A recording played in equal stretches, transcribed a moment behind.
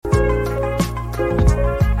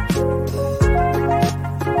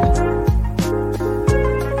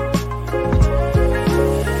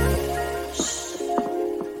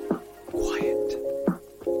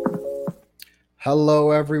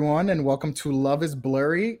Hello, everyone, and welcome to Love is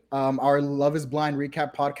Blurry, our Love is Blind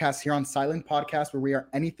recap podcast here on Silent Podcast, where we are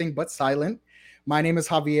anything but silent. My name is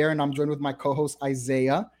Javier, and I'm joined with my co-host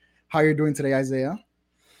Isaiah. How are you doing today, Isaiah?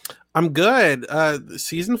 I'm good.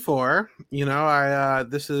 Season 4.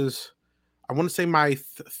 This is I want to say my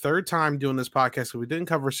third time doing this podcast. So we didn't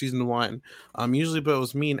cover season 1. Usually, but it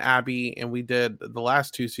was me and Abby, and we did the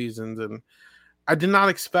last 2 seasons, and I did not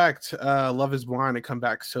expect Love Is Blind to come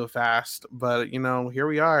back so fast, but here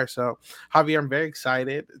we are. So Javier, I'm very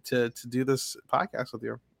excited to do this podcast with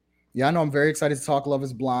you. Yeah, no, I'm very excited to talk Love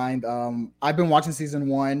is Blind. I've been watching season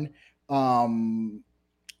 1. And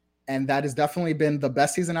that has definitely been the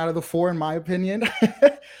best season out of the 4, in my opinion.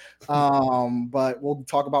 But we'll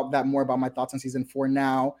talk about that more about my thoughts on season 4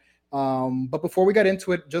 now. But before we get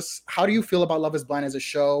into it, just how do you feel about Love is Blind as a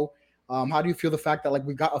show? How do you feel the fact that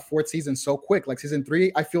we got a 4th season so quick? Like season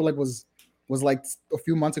 3, I feel like was like a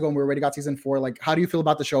few months ago, and we already got season 4. Like, how do you feel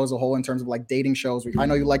about the show as a whole in terms of dating shows? I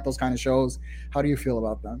know you like those kind of shows. How do you feel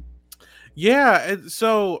about them? Yeah,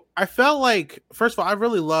 so I felt like, first of all, I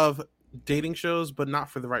really love dating shows, but not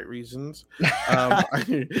for the right reasons.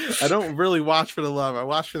 I don't really watch for the love. I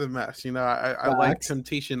watch for the mess. I like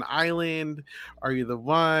Temptation Island, Are You the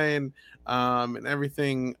One, and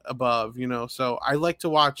everything above. So I like to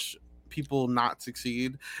watch people not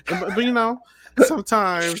succeed. But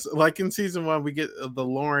sometimes, like in season 1, we get the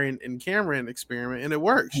Lauren and Cameron experiment, and it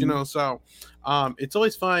works. So it's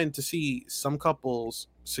always fun to see some couples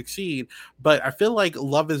succeed, but I feel like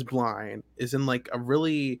Love is Blind is in a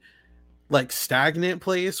really stagnant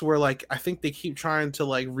place where I think they keep trying to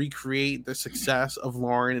recreate the success of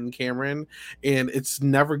Lauren and Cameron, and it's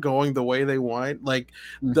never going the way they want.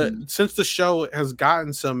 Since the show has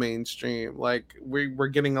gotten so mainstream, we're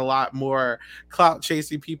getting a lot more clout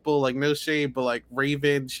chasing people. No shade, but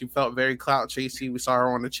Raven, she felt very clout chasing. We saw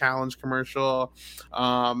her on the challenge commercial,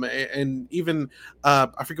 and even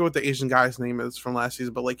I forget what the Asian guy's name is from last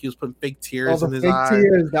season, but he was putting fake tears in his eyes.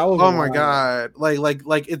 That was oh my god,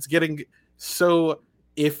 it's getting so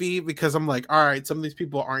iffy because I'm like, all right, some of these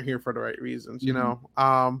people aren't here for the right reasons, but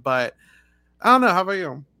I don't know. How about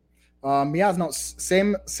you? Yeah, no,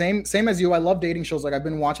 same as you. I love dating shows. I've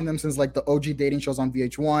been watching them since the OG dating shows on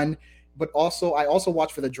VH1, but I also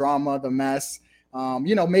watch for the drama, the mess.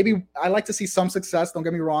 Maybe I like to see some success. Don't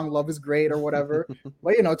get me wrong, love is great or whatever,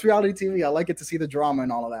 but it's reality TV. I like it to see the drama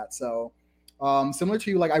and all of that. So similar to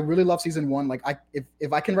you, I really love season 1.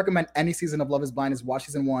 If I can recommend any season of Love is Blind, is watch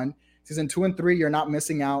season 1. Season 2 and 3, you're not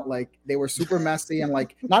missing out. They were super messy and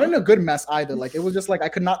not in a good mess either. It was just I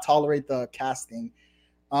could not tolerate the casting.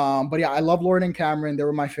 But yeah, I love Lauren and Cameron. They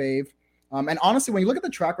were my fave. And honestly, when you look at the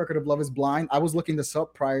track record of Love is Blind, I was looking this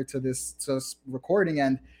up prior to this recording,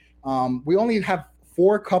 and we only have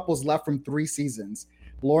 4 couples left from 3 seasons.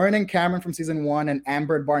 Lauren and Cameron from season 1, and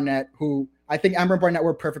Amber and Barnett, who I think Amber and Barnett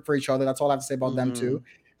were perfect for each other. That's all I have to say about them too.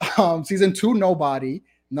 Season 2, nobody.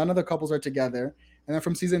 None of the couples are together. And then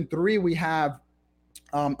from season 3, we have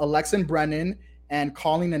Alexa and Brennan and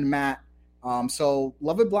Colleen and Matt. So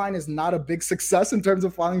Love Is Blind is not a big success in terms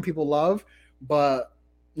of finding people love, but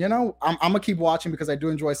I'm gonna keep watching because I do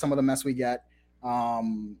enjoy some of the mess we get. But all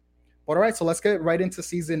right, so let's get right into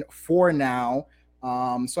season 4 now.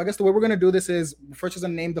 So I guess the way we're gonna do this is first just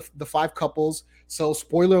gonna name the 5 couples. So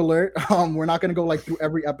spoiler alert, we're not gonna go through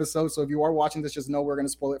every episode. So if you are watching this, just know we're gonna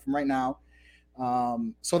spoil it from right now.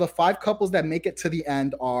 So the 5 couples that make it to the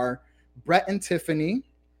end are Brett and Tiffany,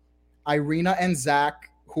 Irina and Zach,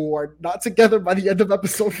 who are not together by the end of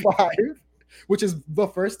episode 5, which is the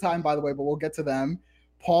first time, by the way, but we'll get to them.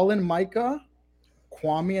 Paul and Micah,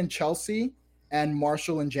 Kwame and Chelsea, and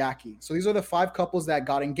Marshall and Jackie. So these are the 5 couples that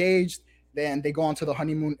got engaged. Then they go on to the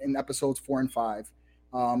honeymoon in episodes 4 and 5.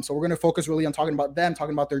 So we're going to focus really on talking about them,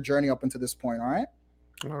 talking about their journey up until this point. All right.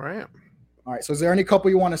 All right. So is there any couple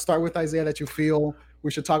you want to start with, Isaiah, that you feel we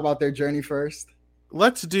should talk about their journey first?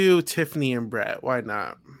 Let's do Tiffany and Brett. Why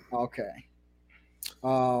not? Okay.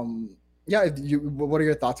 Yeah. What are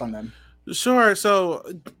your thoughts on them? Sure. So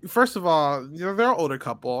first of all, they're an older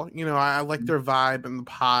couple. I like their vibe and the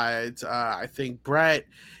pods. I think Brett,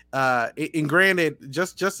 and granted,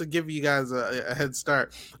 just to give you guys a head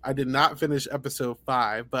start, I did not finish episode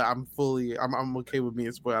 5, but I'm okay with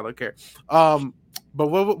being spoiled. I don't care. But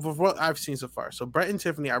what I've seen so far, so Brett and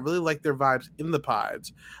Tiffany, I really like their vibes in the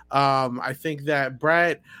pods. I think that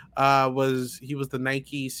Brett was he was the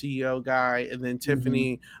Nike CEO guy, and then Hmm.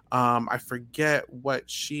 Tiffany, I forget what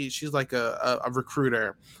she's like a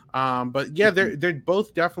recruiter. But yeah, Hmm. they're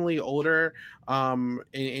both definitely older.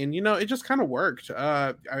 And you know, it just kind of worked.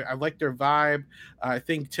 I like their vibe. I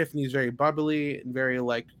think Tiffany's very bubbly and very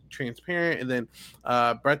like transparent, and then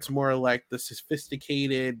Brett's more like the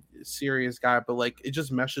sophisticated, serious guy, but like it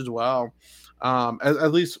just meshes well.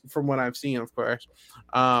 At least from what I've seen, of course.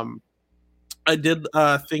 Um, I did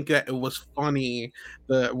think that it was funny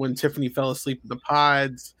the when Tiffany fell asleep in the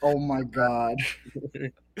pods. Oh my god.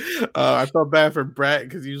 I felt bad for Brett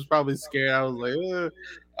because he was probably scared. I was like,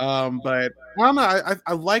 ugh. But I don't know.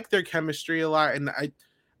 I like their chemistry a lot, and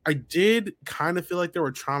I did kind of feel like they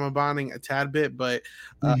were trauma bonding a tad bit, but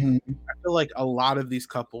Hmm. I feel like a lot of these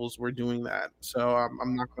couples were doing that. So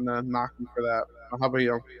I'm not gonna knock them for that. How about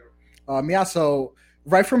you? Yeah, so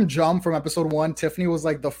right from jump from episode one, Tiffany was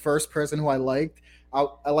like the first person who I liked.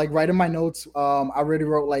 I like write in my notes. I already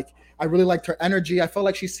wrote like I really liked her energy. I felt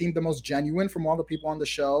like she seemed the most genuine from all the people on the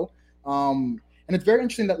show. And it's very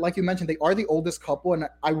interesting that, like you mentioned, they are the oldest couple, and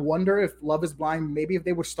I wonder if Love Is Blind, maybe if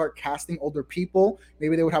they would start casting older people,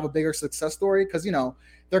 maybe they would have a bigger success story. Because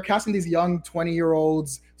they're casting these young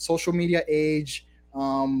 20-year-olds, social media age,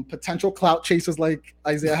 potential clout chasers, like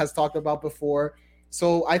Isaiah has talked about before.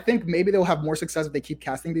 So I think maybe they'll have more success if they keep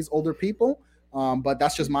casting these older people. But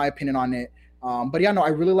that's just my opinion on it. But yeah, no, I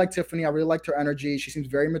really like Tiffany. I really liked her energy. She seems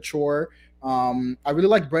very mature. I really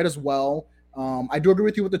like Brett as well. I do agree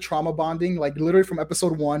with you with the trauma bonding. Like literally from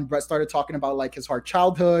episode one, Brett started talking about like his hard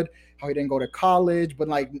childhood, how he didn't go to college, but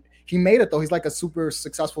like he made it though. He's like a super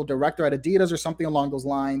successful director at Adidas or something along those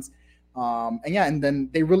lines. And yeah, and then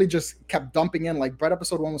they really just kept dumping in. Like Brett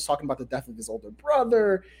episode one was talking about the death of his older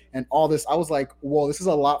brother and all this. I was like, whoa, this is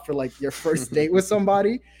a lot for like your first date with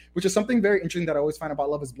somebody, which is something very interesting that I always find about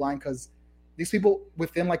Love Is Blind because these people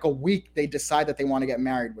within like a week they decide that they want to get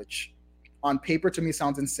married, which on paper to me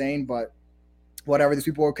sounds insane, but whatever. These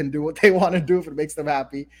people can do what they want to do if it makes them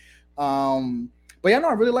happy. Um, but yeah, no,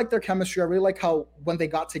 I really like their chemistry. I really like how when they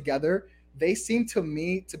got together, they seem to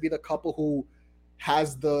me to be the couple who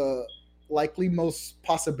has the likely most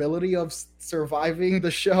possibility of surviving the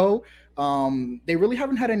show. They really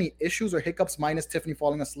haven't had any issues or hiccups, minus Tiffany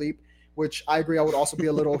falling asleep, which I agree. I would also be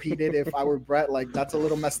a little heated if I were Brett. Like that's a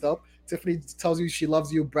little messed up. Tiffany tells you she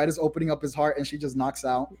loves you. Brett is opening up his heart, and she just knocks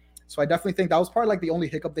out. So I definitely think that was probably like the only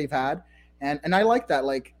hiccup they've had, and I like that.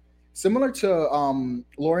 Like similar to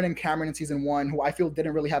Lauren and Cameron in season one, who I feel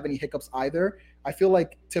didn't really have any hiccups either. I feel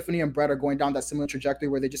like Tiffany and Brett are going down that similar trajectory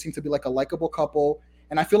where they just seem to be like a likable couple,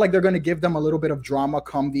 and I feel like they're going to give them a little bit of drama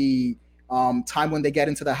come the time when they get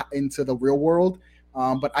into the real world.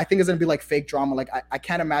 But I think it's gonna be like fake drama. Like I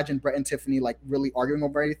can't imagine Brett and Tiffany like really arguing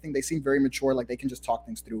over anything. They seem very mature. Like they can just talk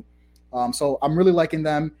things through. So I'm really liking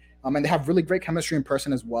them. And they have really great chemistry in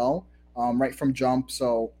person as well. Right from jump.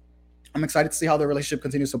 So I'm excited to see how their relationship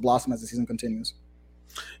continues to blossom as the season continues.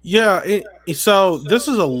 Yeah, so this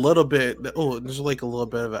is a little bit. Oh, there's like a little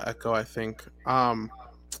bit of an echo, I think.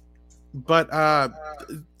 But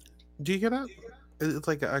do you hear that? It's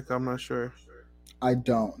like an echo. I'm not sure. I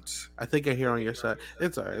don't. I think I hear on your side.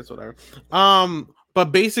 It's alright. It's whatever.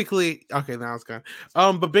 But basically, okay, now it's gone.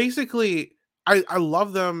 But basically, I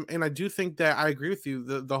love them, and I do think that I agree with you.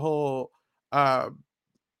 The whole uh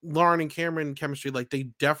Lauren and Cameron chemistry, like they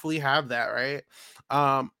definitely have that, right?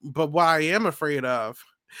 But what I am afraid of,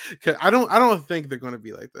 because I don't think they're going to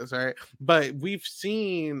be like this, right? But we've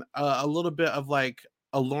seen a little bit of like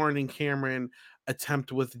a Lauren and Cameron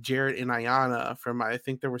attempt with Jared and Ayana from I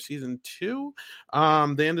think there were season two.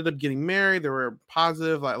 They ended up getting married. They were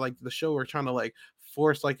positive, like the show were trying to like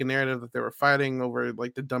force like a narrative that they were fighting over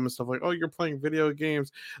like the dumbest stuff, like oh you're playing video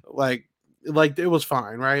games, like it was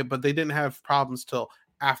fine, right? But they didn't have problems till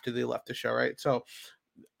after they left the show, right? So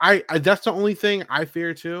I that's the only thing I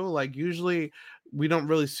fear too. Like usually we don't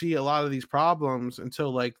really see a lot of these problems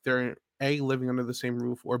until like they're A living under the same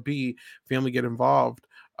roof or B family get involved.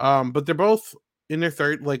 But they're both in their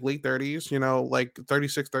third like late 30s, you know, like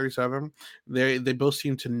 36, 37. They both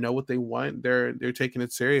seem to know what they want. They're taking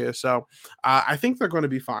it serious. So I think they're going to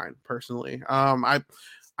be fine personally.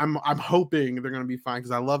 I'm hoping they're gonna be fine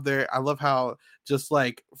because I love how just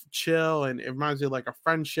like chill and it reminds me of like a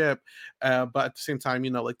friendship, but at the same time,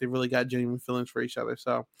 you know, like they really got genuine feelings for each other.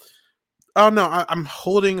 So, oh no, I'm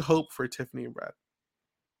holding hope for Tiffany and Brett.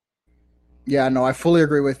 Yeah, no, I fully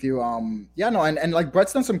agree with you. Yeah, no, and like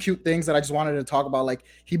Brett's done some cute things that I just wanted to talk about. Like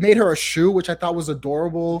he made her a shoe, which I thought was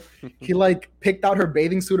adorable. He like picked out her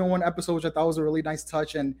bathing suit in one episode, which I thought was a really nice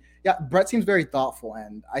touch. And yeah, Brett seems very thoughtful,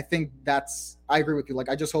 and I think I agree with you. Like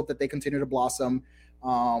I just hope that they continue to blossom.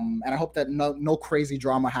 And I hope that no crazy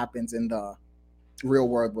drama happens in the real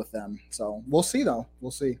world with them. So we'll see, though.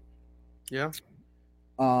 We'll see. Yeah.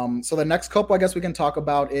 So the next couple I guess we can talk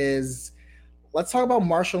about is, let's talk about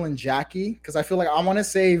Marshall and Jackie, because I feel like I want to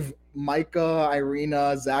save Micah,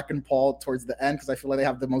 Irina, Zach, and Paul towards the end because I feel like they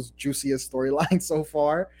have the most juiciest storyline so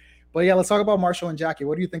far. But yeah, let's talk about Marshall and Jackie.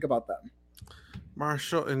 What do you think about them?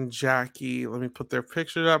 Marshall and Jackie. Let me put their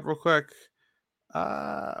picture up real quick.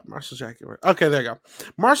 Marshall, Jackie. Okay, there you go.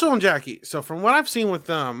 Marshall and Jackie. So from what I've seen with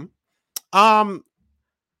them, um,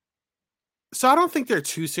 so I don't think they're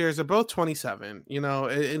too serious. They're both 27,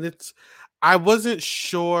 and it's I wasn't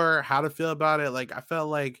sure how to feel about it. Like I felt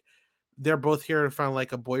like they're both here to find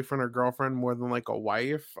like a boyfriend or girlfriend more than like a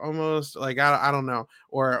wife almost. Like I don't know,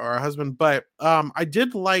 or a husband. But I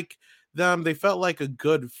did like them. They felt like a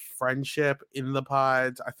good friendship in the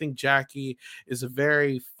pods. I think Jackie is a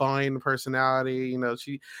very fine personality.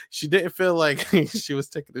 She didn't feel like she was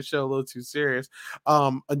taking the show a little too serious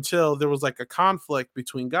until there was like a conflict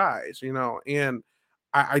between guys, and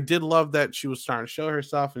I did love that she was starting to show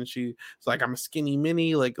herself, and she's like, I'm a skinny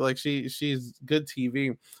mini, like she's good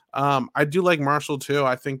TV. I do like Marshall too.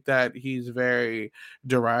 I think that he's very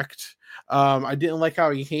direct. I didn't like how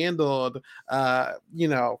he handled,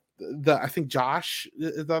 I think Josh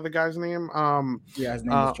is the other guy's name. Yeah, his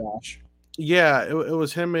name is Josh. Yeah, it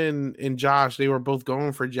was him and Josh. They were both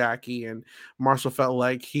going for Jackie, and Marshall felt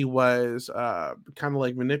like he was kind of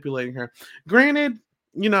like manipulating her. Granted,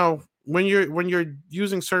 when you're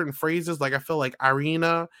using certain phrases, like I feel like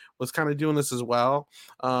Irina was kind of doing this as well.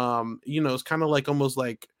 It's kind of like almost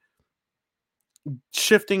like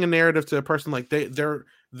shifting a narrative to a person, like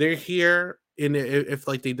they're here, and if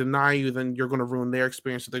like they deny you, then you're going to ruin their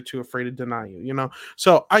experience, so they're too afraid to deny you.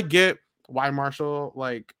 So I get why Marshall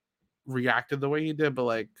like reacted the way he did, but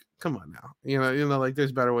like come on now, like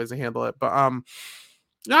there's better ways to handle it. But I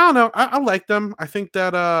don't know, I like them. I think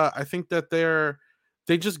that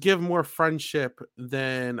they just give more friendship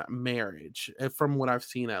than marriage, from what I've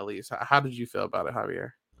seen at least. How did you feel about it,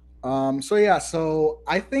 Javier? So yeah, so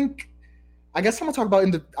I guess I want to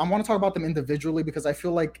talk about them individually because I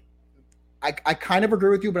feel like I kind of agree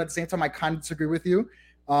with you, but at the same time I kind of disagree with you.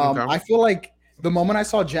 Okay. I feel like the moment I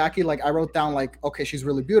saw Jackie, like I wrote down like, okay, she's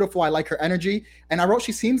really beautiful. I like her energy, and I wrote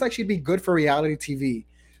she seems like she'd be good for reality TV.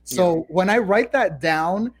 So when I write that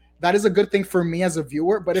down, that is a good thing for me as a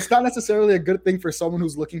viewer, but it's not necessarily a good thing for someone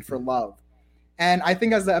who's looking for love. And I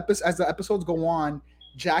think as the episodes go on,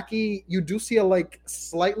 Jackie, you do see a like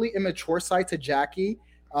slightly immature side to Jackie,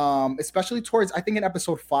 especially towards I think in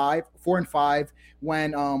episode 4 and 5,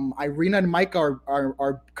 when Irina and Mike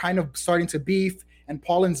are kind of starting to beef, and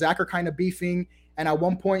Paul and Zach are kind of beefing. And at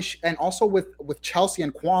one point, and also with Chelsea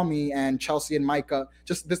and Kwame and Chelsea and Micah,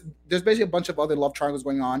 just this, there's basically a bunch of other love triangles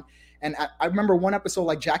going on. And I remember one episode,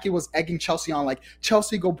 like Jackie was egging Chelsea on, like,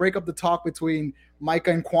 Chelsea, go break up the talk between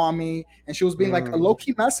Micah and Kwame. And she was being like a low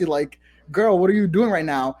key messy, like, girl, what are you doing right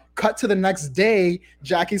now? Cut to the next day,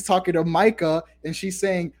 Jackie's talking to Micah, and she's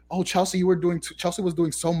saying, "Oh, Chelsea, Chelsea was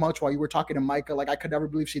doing so much while you were talking to Micah. Like, I could never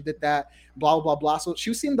believe she did that." Blah blah blah. So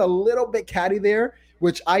she seemed a little bit catty there,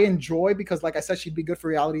 which I enjoy because, like I said, she'd be good for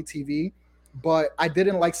reality TV. But I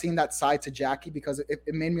didn't like seeing that side to Jackie because it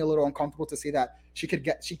made me a little uncomfortable to see that she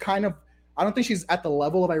kind of, I don't think she's at the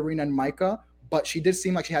level of Irina and Micah, but she did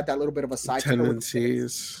seem like she had that little bit of a side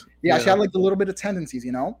tendencies. To her. Yeah, she had like a little bit of tendencies,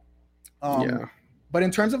 Yeah. But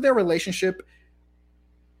in terms of their relationship,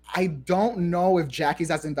 I don't know if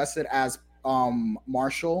Jackie's as invested as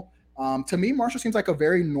Marshall. To me, Marshall seems like a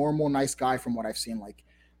very normal, nice guy from what I've seen. Like,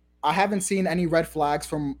 I haven't seen any red flags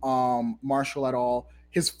from Marshall at all.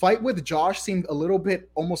 His fight with Josh seemed a little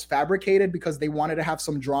bit almost fabricated because they wanted to have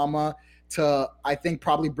some drama to, I think,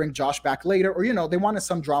 probably bring Josh back later. Or, they wanted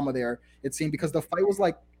some drama there, it seemed, because the fight was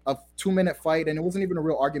like a 2-minute fight and it wasn't even a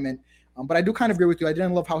real argument. But I do kind of agree with you. I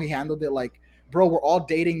didn't love how he handled it. Like, bro, we're all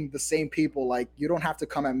dating the same people. Like, you don't have to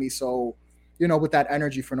come at me so, with that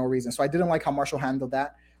energy for no reason. So I didn't like how Marshall handled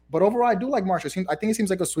that. But overall, I do like Marshall. I think he seems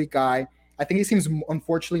like a sweet guy. I think he seems,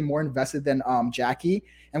 unfortunately, more invested than Jackie.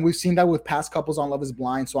 And we've seen that with past couples on Love is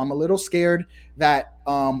Blind. So I'm a little scared that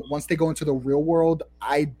once they go into the real world,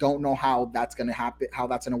 I don't know how that's going to happen, how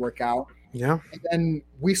that's going to work out. Yeah. And then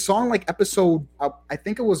we saw in like episode, I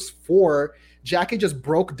think it was 4, Jackie just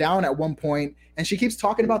broke down at one point, and she keeps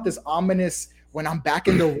talking about this ominous, when I'm back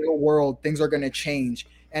in the real world, things are going to change.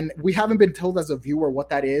 And we haven't been told as a viewer what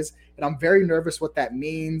that is. And I'm very nervous what that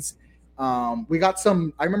means. We got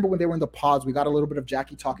I remember when they were in the pods, we got a little bit of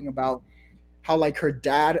Jackie talking about how like her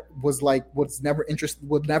dad was never interested,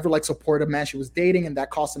 would never like support a man she was dating, and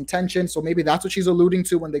that caused some tension. So maybe that's what she's alluding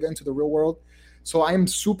to when they get into the real world. So I am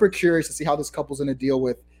super curious to see how this couple's going to deal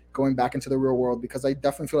with going back into the real world, because I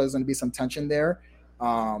definitely feel there's going to be some tension there. So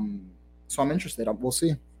I'm interested. We'll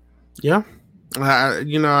see. Yeah.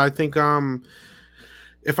 I think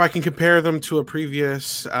if I can compare them to a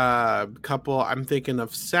previous couple, I'm thinking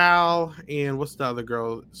of Sal and what's the other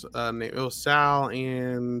girl's name? It was Sal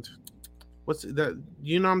and what's that?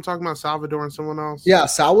 I'm talking about Salvador and someone else. Yeah,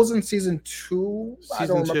 Sal was in season 2. I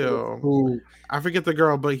don't Season remember 2. who. I forget the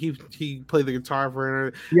girl, but he played the guitar for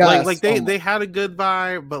her. Like Yes, they had a good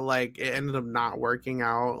vibe, but like it ended up not working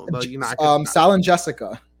out. But, Sal and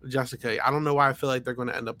Jessica. Jessica. I don't know why I feel like they're going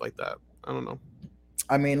to end up like that. I don't know.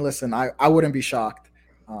 I mean, listen, I wouldn't be shocked,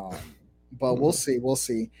 but we'll see. We'll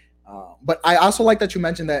see. But I also like that you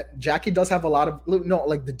mentioned that Jackie does have a lot of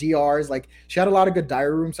like the DRs. Like she had a lot of good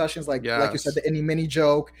diary room sessions. Like you said, the any mini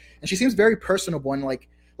joke, and she seems very personable and like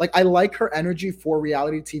I like her energy for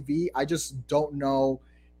reality TV. I just don't know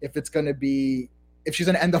if it's gonna be if she's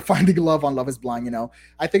gonna end up finding love on Love Is Blind.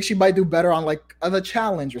 I think she might do better on like The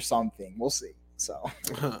Challenge or something. We'll see. So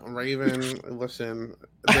Raven, listen,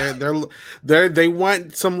 they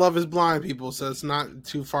want some Love Is Blind people, so it's not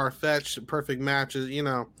too far fetched. Perfect matches,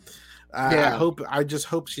 I just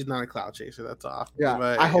hope she's not a cloud chaser. That's all. Yeah,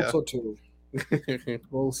 but, I hope so too.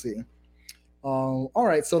 We'll see. All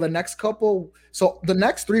right, so the next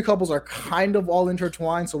 3 couples are kind of all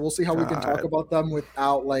intertwined, so we'll see how we can talk about them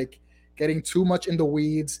without like getting too much in the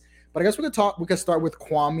weeds. But I guess we could start with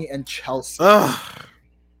Kwame and Chelsea.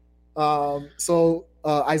 So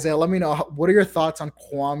Isaiah, let me know, what are your thoughts on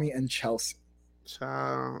Kwame and Chelsea?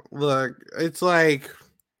 Look, it's like,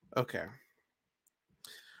 okay,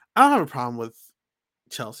 I don't have a problem with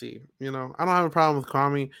Chelsea. I don't have a problem with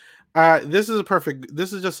Kwame. This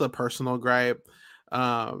is just a personal gripe.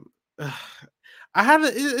 It's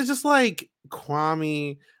just like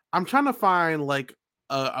Kwame. I'm trying to find like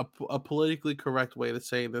a politically correct way to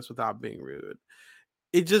say this without being rude.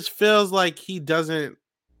 It just feels like he doesn't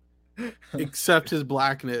accept his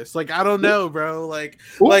blackness. Like I don't know, bro. Like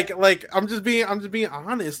I'm just being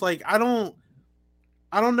honest. Like I don't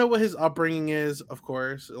know what his upbringing is, of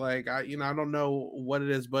course. Like I don't know what it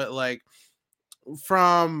is, but like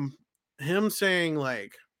from him saying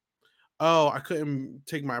like, oh, I couldn't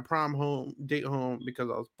take my date home because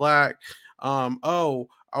I was black. Oh,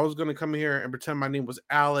 I was gonna come here and pretend my name was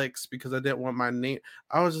Alex because I didn't want my name.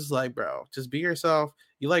 I was just like, bro, just be yourself.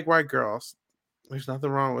 You like white girls. There's nothing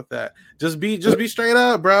wrong with that. Just be straight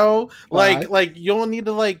up, bro. Like you don't need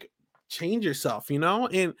to like change yourself,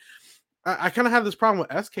 And I kind of had this problem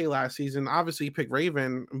with SK last season. Obviously, he picked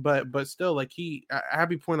Raven, but still, like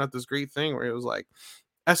Abby pointed out this great thing where it was like,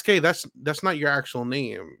 SK, that's not your actual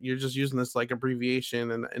name. You're just using this like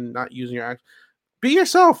abbreviation and not using your actual. Be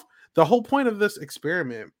yourself. The whole point of this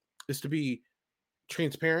experiment is to be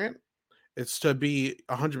transparent. It's to be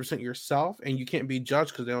 100% yourself, and you can't be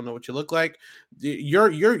judged because they don't know what you look like. You're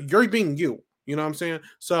being you. You know what I'm saying?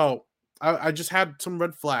 So I just had some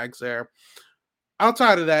red flags there.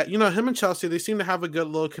 Outside of that, him and Chelsea, they seem to have a good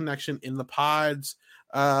little connection in the pods.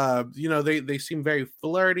 They seem very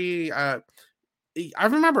flirty. I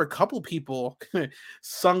remember a couple people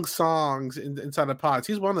sung songs inside the pods.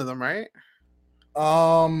 He's one of them, right?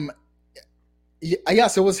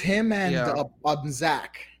 Yes, it was him and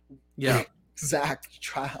Zach. Yeah, Zach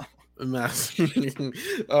trial. A mess. But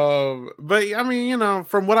I mean,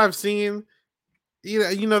 from what I've seen,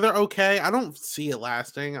 they're okay. I don't see it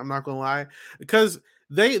lasting. I'm not gonna lie, because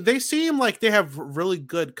they seem like they have really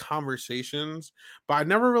good conversations, but I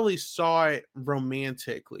never really saw it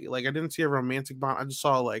romantically. Like I didn't see a romantic bond. I just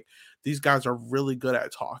saw like these guys are really good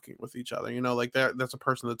at talking with each other. Like that's a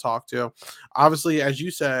person to talk to. Obviously, as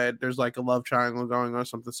you said, there's like a love triangle going on or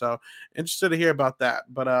something. So interested to hear about that.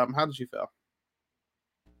 But how did you feel?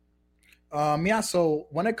 Yeah, so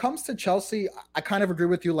when it comes to Chelsea, I kind of agree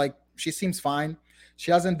with you. Like she seems fine.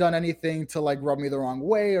 She hasn't done anything to like rub me the wrong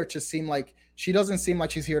way or to seem like she doesn't seem like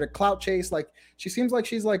she's here to clout chase. Like she seems like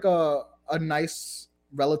she's like a nice,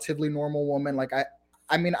 relatively normal woman. Like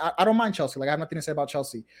I mean, I don't mind Chelsea. Like I have nothing to say about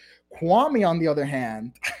Chelsea. Kwame, on the other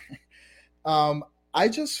hand, I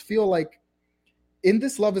just feel like in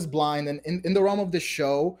this Love Is Blind and in the realm of this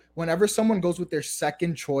show, whenever someone goes with their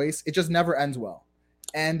second choice, it just never ends well.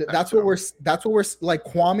 And that's what we're like.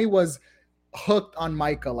 Kwame was hooked on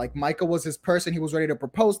Micah. Like Micah was his person. He was ready to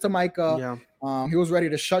propose to Micah. Yeah. He was ready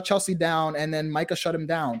to shut Chelsea down, and then Micah shut him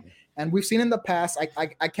down. And we've seen in the past,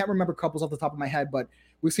 I can't remember couples off the top of my head, but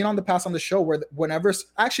we've seen on the past on the show where whenever,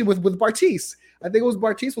 actually with Bartise, I think it was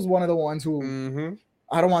Bartise was one of the ones who,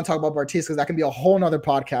 I don't want to talk about Bartise because that can be a whole nother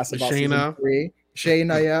podcast about Shayna. Season 3.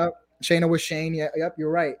 Shayna, yeah. Shayna with Shane. Yeah, yep,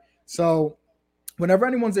 you're right. So whenever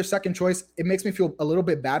anyone's their second choice, it makes me feel a little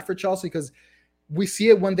bit bad for Chelsea because we see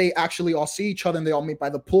it when they actually all see each other and they all meet by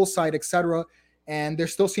the poolside, etc. And there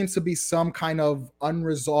still seems to be some kind of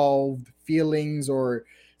unresolved feelings or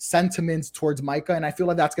sentiments towards Micah, and I feel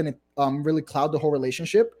like that's going to really cloud the whole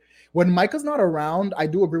relationship. When Micah's not around, I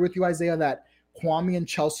do agree with you, Isaiah, that Kwame and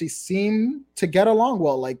Chelsea seem to get along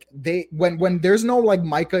well. Like they, when there's no like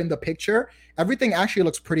Micah in the picture, everything actually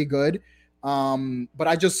looks pretty good. But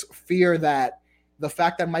I just fear that the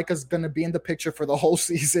fact that Micah's going to be in the picture for the whole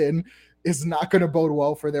season is not going to bode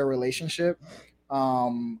well for their relationship.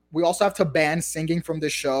 We also have to ban singing from the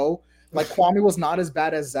show. Like Kwame was not as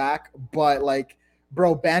bad as Zach, but like,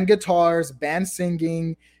 bro, ban guitars, ban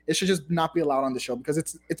singing. It should just not be allowed on the show because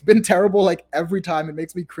it's been terrible. Like every time, it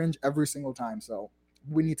makes me cringe every single time. So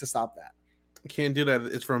we need to stop that. Can't do that.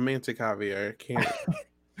 It's romantic, Javier. Can't.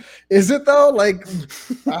 Is it though? Like,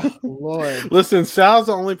 oh, Lord. Listen, Sal's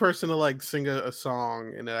the only person to like sing a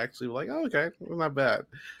song and it actually like, oh, okay, not bad.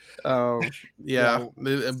 Yeah,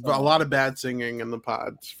 a lot of bad singing in the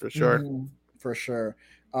pods for sure. Mm-hmm, for sure.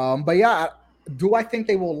 But yeah, do I think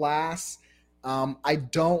they will last? I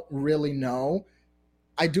don't really know.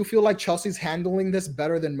 I do feel like Chelsea's handling this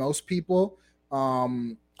better than most people.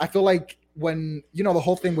 I feel like when the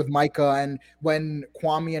whole thing with Micah and when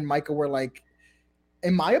Kwame and Micah were like,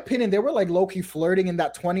 in my opinion, they were like low-key flirting in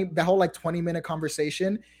that whole like 20-minute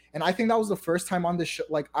conversation. And I think that was the first time on the show.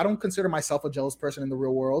 Like, I don't consider myself a jealous person in the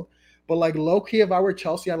real world, but like low-key, if I were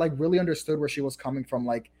Chelsea, I like really understood where she was coming from.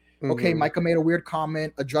 Like, okay, Micah made a weird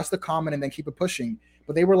comment, address the comment, and then keep it pushing.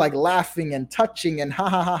 But they were like laughing and touching and ha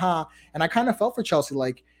ha ha ha. And I kind of felt for Chelsea.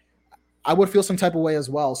 Like, I would feel some type of way as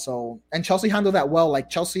well. So, and Chelsea handled that well. Like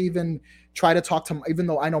Chelsea even tried to talk to, even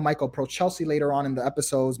though I know Michael approached Chelsea later on in the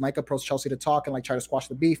episodes, Mike approached Chelsea to talk and like try to squash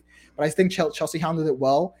the beef. But I think Chelsea handled it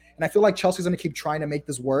well. And I feel like Chelsea's going to keep trying to make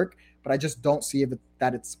this work, but I just don't see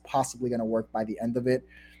that it's possibly going to work by the end of it.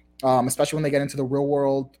 Especially when they get into the real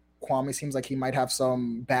world. Kwame seems like he might have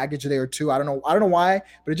some baggage there too. I don't know why,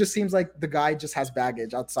 but it just seems like the guy just has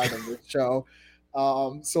baggage outside of the show.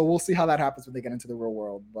 So we'll see how that happens when they get into the real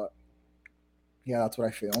world. But yeah, that's what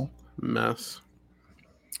I feel. Mess.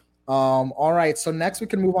 All right. So next we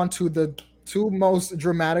can move on to the two most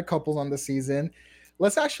dramatic couples on the season.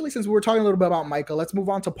 Let's actually, since we were talking a little bit about Micah, let's move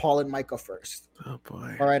on to Paul and Micah first. Oh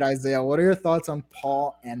boy. All right, Isaiah, what are your thoughts on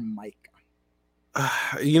Paul and Micah?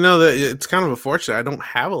 That it's kind of unfortunate. I don't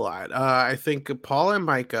have a lot. I think Paul and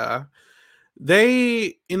Micah,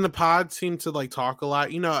 they in the pod seem to like talk a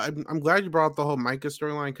lot. I'm glad you brought up the whole Micah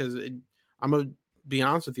storyline because I'm gonna be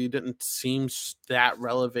honest with you, it didn't seem that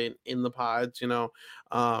relevant in the pods.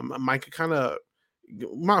 Micah kind of.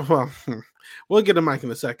 Well, we'll get to Mike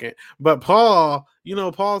in a second, but Paul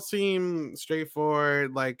seemed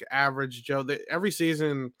straightforward, like average Joe. Every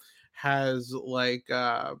season has like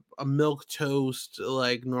a milk toast,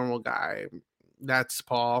 like normal guy. That's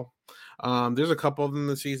Paul. There's a couple of them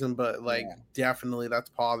this season, but like definitely that's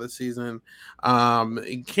Paul this season.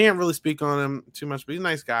 You can't really speak on him too much, but he's a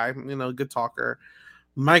nice guy, good talker.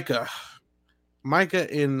 Micah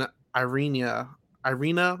in Irina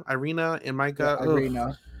and Micah. Yeah,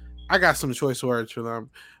 Irina. I got some choice words for them,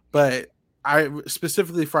 but I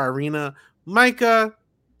specifically for Irina, Micah,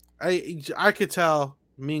 I could tell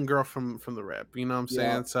mean girl from the rip. You know what I'm saying?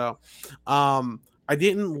 Yeah. So, I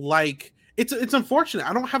didn't like. It's unfortunate.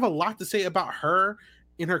 I don't have a lot to say about her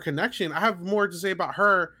in her connection. I have more to say about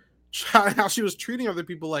her how she was treating other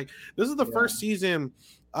people. Like this is the first season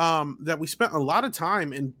that we spent a lot of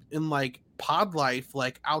time in like pod life,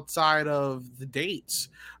 like outside of the dates.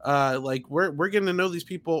 Like we're getting to know these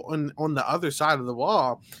people on the other side of the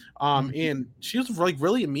wall. And she was like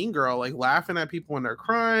really a mean girl, like laughing at people when they're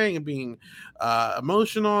crying and being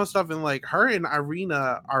emotional and stuff. And like her and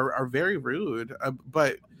Irina are very rude,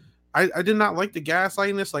 but I did not like the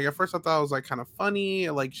gaslightiness. Like at first I thought it was like kind of funny,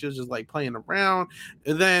 like she was just like playing around,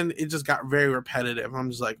 and then it just got very repetitive. I'm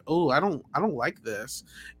just like, oh, I don't like this,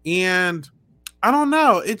 and I don't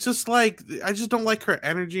know. It's just like I just don't like her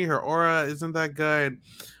energy. Her aura isn't that good.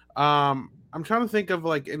 I'm trying to think of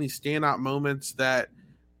like any standout moments that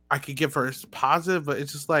I could give her as positive, but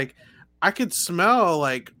it's just like I could smell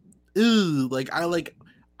like, ooh, like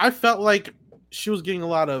I felt like she was getting a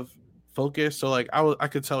lot of focus, so like I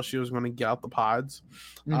could tell she was going to get out the pods.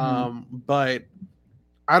 But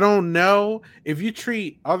I don't know if you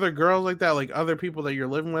treat other girls like that, like other people that you're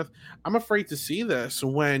living with. I'm afraid to see this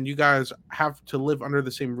when you guys have to live under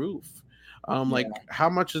the same roof. Like how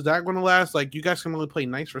much is that going to last? Like you guys can only play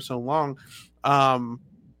nice for so long.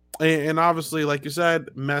 And obviously, like you said,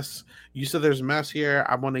 mess. You said there's mess here.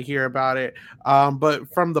 I want to hear about it.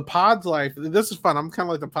 But from the pod's life, this is fun. I'm kind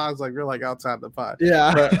of like the pod's life. You're like outside the pod.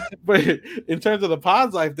 Yeah. But in terms of the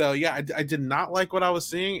pod's life, though, yeah, I did not like what I was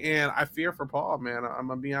seeing, and I fear for Paul, man. I'm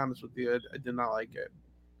gonna be honest with you. I did not like it.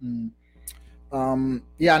 Mm.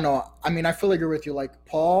 Yeah, no, I mean, I fully agree with you. Like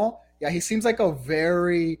Paul, yeah, he seems like a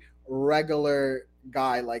very regular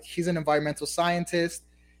guy. Like he's an environmental scientist.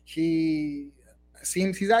 He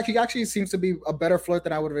he actually seems to be a better flirt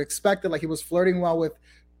than I would have expected. Like he was flirting well with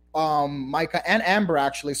Micah and Amber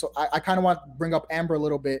actually. So I kind of want to bring up Amber a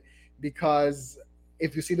little bit because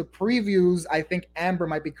if you see the previews, I think Amber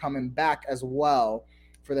might be coming back as well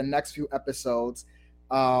for the next few episodes.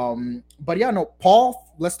 But yeah, no,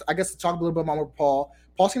 Paul. Let's I guess talk a little bit more about Paul.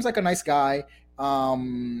 Paul seems like a nice guy.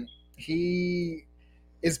 He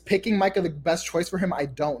is picking Micah the best choice for him. I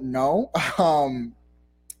don't know.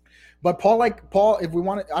 But Paul, if we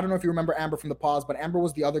want to, I don't know if you remember Amber from the pause, but Amber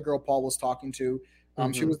was the other girl Paul was talking to.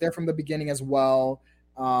 She was there from the beginning as well.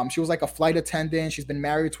 She was like a flight attendant. She's been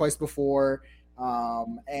married twice before.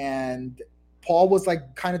 And Paul was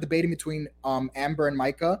like kind of debating between Amber and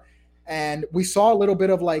Micah. And we saw a little bit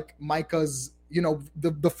of like Micah's,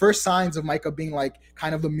 the first signs of Micah being like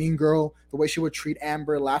kind of the mean girl, the way she would treat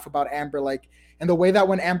Amber, laugh about Amber, like, and the way that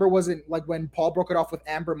when Amber wasn't like when Paul broke it off with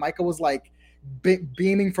Amber, Micah was like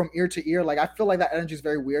beaming from ear to ear. Like I feel like that energy is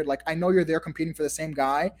very weird. Like I know you're there competing for the same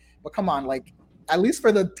guy, but come on, like at least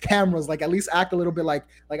for the cameras, like at least act a little bit like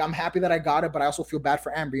I'm happy that I got it, but I also feel bad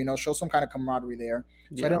for Amber. Show some kind of camaraderie there.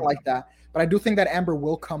 So I didn't like that, but I do think that Amber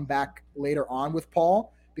will come back later on with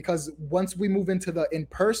Paul because once we move into the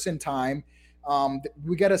in-person time,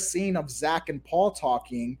 we get a scene of Zach and Paul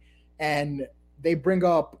talking, and they bring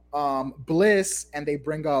up Bliss and they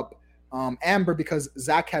bring up Amber because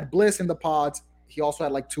Zach had Bliss in the pods. He also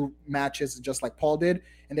had like 2 matches, just like Paul did,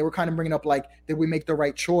 and they were kind of bringing up like, did we make the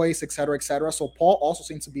right choice, et cetera, et cetera. So Paul also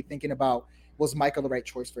seems to be thinking about, was Micah the right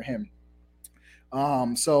choice for him?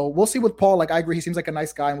 So we'll see with Paul. Like I agree, he seems like a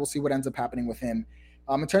nice guy, and we'll see what ends up happening with him.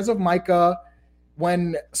 In terms of Micah,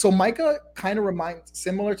 Micah kind of reminds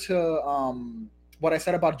similar to what I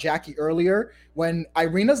said about Jackie earlier. When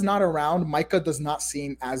Irina's not around, Micah does not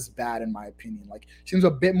seem as bad in my opinion. Like seems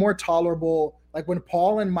a bit more tolerable. Like when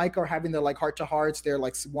Paul and Micah are having their like heart to hearts, they're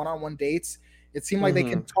like one-on-one dates. It seemed like they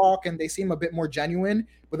can talk and they seem a bit more genuine.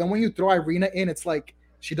 But then when you throw Irina in, it's like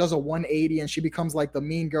she does a 180 and she becomes like the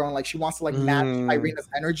mean girl and like she wants to like match Irina's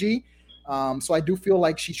energy. So I do feel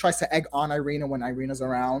like she tries to egg on Irina when Irina's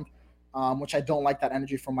around. Which I don't like that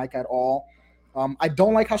energy from Micah at all. I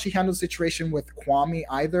don't like how she handled the situation with Kwame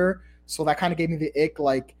either. So that kind of gave me the ick.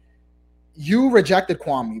 Like, you rejected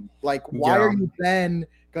Kwame. Like, why are you then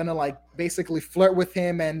gonna like basically flirt with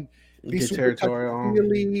him and be super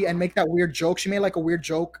touchy and make that weird joke? She made like a weird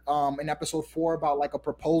joke in episode 4 about like a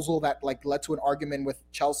proposal that like led to an argument with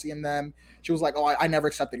Chelsea and them. She was like, "Oh, I never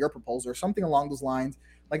accepted your proposal," or something along those lines.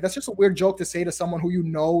 Like that's just a weird joke to say to someone who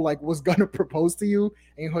like was gonna propose to you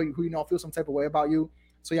and who feels some type of way about you.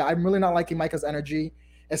 So yeah, I'm really not liking Micah's energy,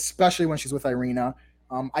 especially when she's with Irina.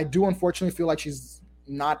 I do unfortunately feel like she's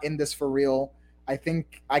not in this for real. I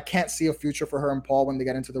think I can't see a future for her and Paul when they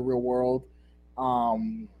get into the real world.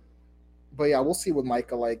 But yeah, we'll see with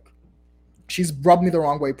Micah. Like she's rubbed me the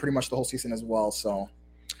wrong way pretty much the whole season as well. So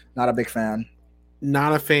not a big fan.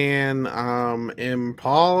 Not a fan. And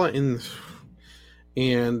Paul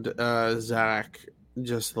and Zach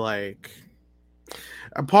just like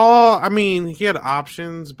Paul. I mean, he had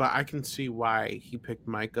options, but I can see why he picked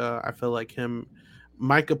Micah. I feel like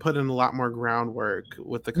Micah put in a lot more groundwork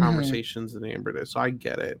with the conversations than Amber did, so I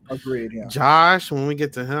get it. Agreed. Yeah. Josh, when we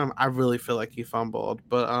get to him, I really feel like he fumbled,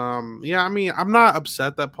 but yeah. I mean, I'm not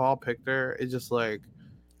upset that Paul picked her. It's just like,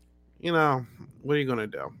 what are you gonna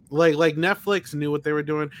do? Like Netflix knew what they were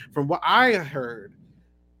doing. From what I heard,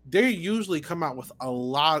 they usually come out with a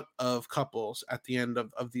lot of couples at the end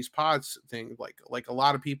of these pods thing. Like a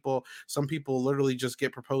lot of people, some people literally just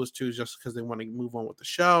get proposed to just because they want to move on with the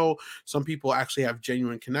show. Some people actually have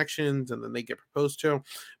genuine connections and then they get proposed to.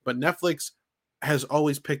 But Netflix has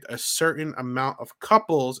always picked a certain amount of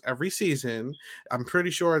couples every season. I'm pretty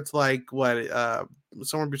sure it's like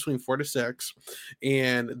somewhere between 4 to 6,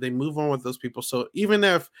 and they move on with those people. So even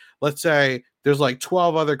if, let's say, there's like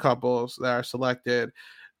 12 other couples that are selected,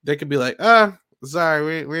 they could be like,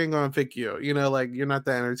 sorry, we ain't gonna pick you. Like you're not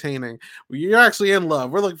that entertaining. You're actually in love.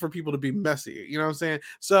 We're looking for people to be messy. You know what I'm saying?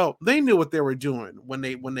 So they knew what they were doing when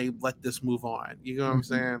they let this move on. You know what I'm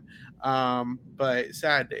saying? But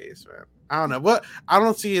sad days, man. I don't know. But I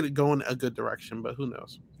don't see it going a good direction, but who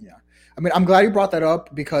knows? Yeah. I mean, I'm glad you brought that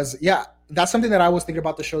up because yeah, that's something that I was thinking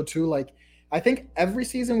about the show too. Like, I think every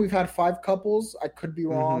season we've had 5 couples. I could be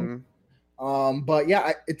wrong. Mm-hmm. But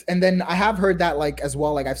yeah, it's, and then I have heard that like as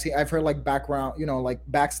well. Like I've heard like background, like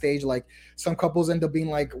backstage, like some couples end up being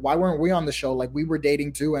like, why weren't we on the show? Like we were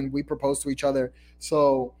dating too, and we proposed to each other.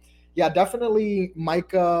 So yeah, definitely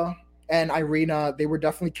Micah and Irina, they were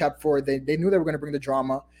definitely kept for. They knew they were going to bring the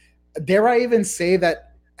drama. Dare I even say that?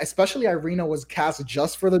 Especially Irina was cast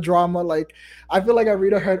just for the drama. Like I feel like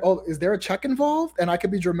Irina heard, oh, is there a check involved? And I could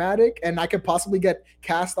be dramatic, and I could possibly get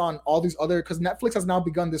cast on all these other, because Netflix has now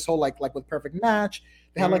begun this whole like with Perfect Match.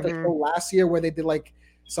 They had like a show Mm-hmm. last year where they did like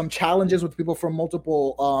some challenges with people from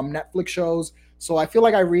multiple Netflix shows. So I feel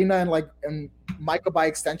like Irina and Michael by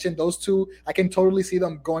extension, those two, I can totally see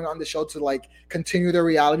them going on the show to like continue their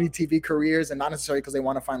reality TV careers, and not necessarily because they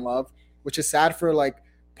want to find love, which is sad for like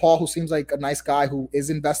Paul, who seems like a nice guy who is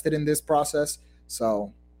invested in this process.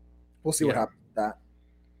 So we'll see what Yeah. happens with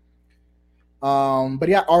that. But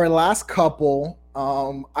yeah, our last couple,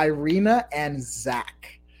 Irina and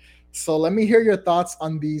Zach. So let me hear your thoughts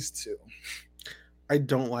on these two. I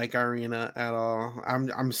don't like Irina at all.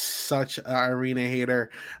 I'm such an Irina hater.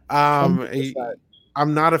 100%.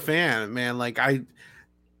 I'm not a fan, man. Like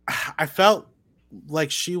I felt like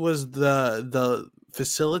she was the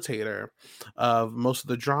facilitator of most of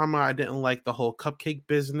the drama. I didn't like the whole cupcake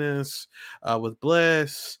business with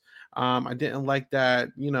Bliss. I didn't like that.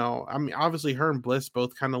 I mean, obviously, her and Bliss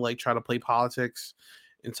both kind of like try to play politics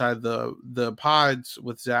inside the pods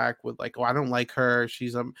with Zach. With like, oh, I don't like her.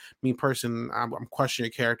 She's a mean person. I'm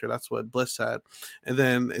questioning your character. That's what Bliss said. And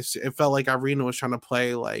then it felt like Irina was trying to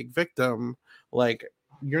play like victim, like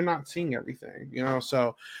you're not seeing everything,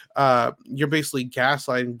 so you're basically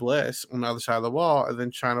gaslighting Bliss on the other side of the wall and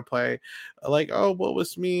then trying to play like, oh, what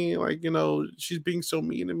was me, like, she's being so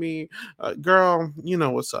mean to me, girl,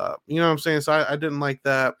 what's up, what I'm saying? So I didn't like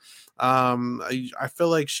that. I feel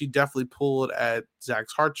like she definitely pulled at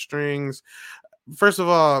Zach's heartstrings. First of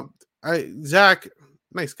all, Zach,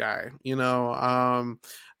 nice guy,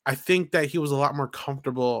 I think that he was a lot more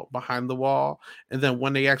comfortable behind the wall, and then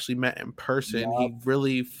when they actually met in person, Yup. he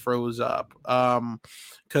really froze up.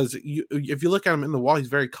 Because if you look at him in the wall, he's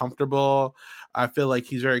very comfortable. I feel like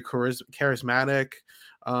he's very charismatic,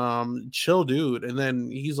 chill dude, and then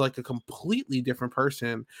he's like a completely different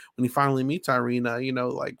person when he finally meets Irina.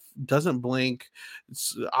 Like doesn't blink,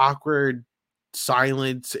 it's awkward,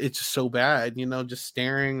 silence. It's just so bad. Just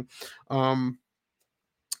staring.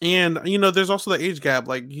 And there's also the age gap.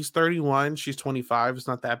 Like he's 31, she's 25. It's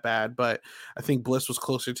not that bad, but I think Bliss was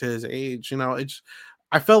closer to his age.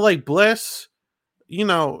 I felt like Bliss, you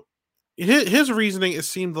know, his reasoning, it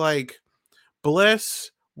seemed like Bliss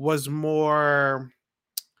was more,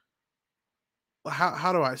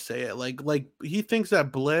 how do I say it? Like he thinks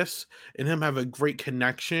that Bliss and him have a great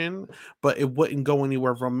connection, but it wouldn't go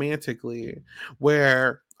anywhere romantically.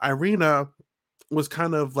 Where Irina was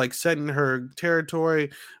kind of like setting her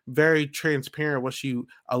territory, very transparent what she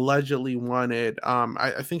allegedly wanted.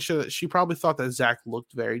 I think she probably thought that Zach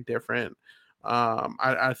looked very different.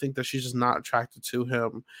 I think that she's just not attracted to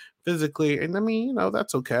him physically, and I mean,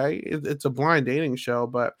 that's okay. It's a blind dating show,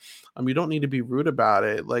 but you don't need to be rude about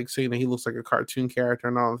it, like saying that he looks like a cartoon character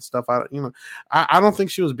and all that stuff. I don't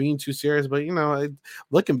think she was being too serious, but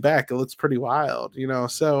looking back, it looks pretty wild.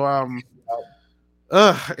 So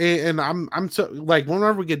and I'm so like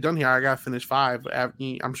whenever we get done here, I gotta finish 5.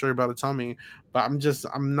 I'm sure you're about to tell me, but I'm just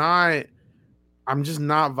not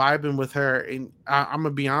vibing with her, and I'm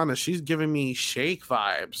gonna be honest. She's giving me Shake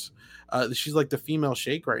vibes. She's like the female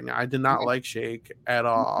Shake right now. I did not like Shake at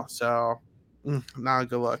all. So, not a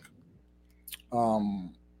good look.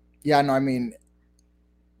 Um, yeah, no, I mean,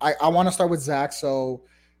 I want to start with Zach. So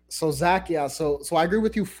Zach, yeah. So I agree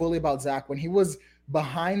with you fully about Zach. When he was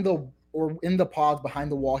behind the or in the pods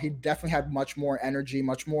behind the wall, he definitely had much more energy,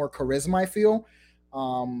 much more charisma. I feel.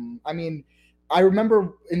 I mean, I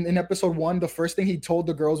remember in episode 1, the first thing he told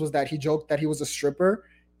the girls was that he joked that he was a stripper.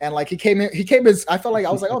 And like he came in, I felt like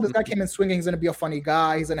I was like, oh, this guy came in swinging. He's gonna be a funny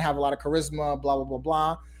guy. He's gonna have a lot of charisma. Blah blah blah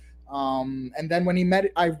blah. And then when he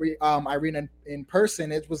met Irene in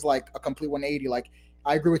person, it was like a complete 180. Like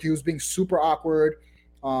I agree with you, he was being super awkward.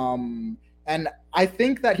 And I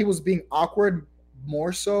think that he was being awkward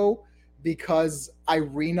more so because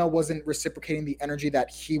Irina wasn't reciprocating the energy that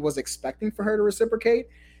he was expecting for her to reciprocate.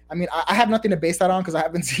 I mean, I have nothing to base that on because I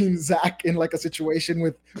haven't seen Zach in like a situation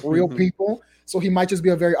with real people. So he might just be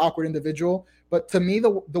a very awkward individual. But to me,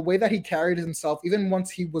 the way that he carried himself, even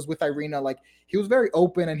once he was with Irina, like he was very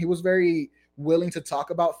open and he was very willing to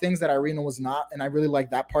talk about things that Irina was not. And I really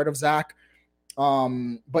like that part of Zach.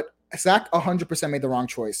 But Zach 100% made the wrong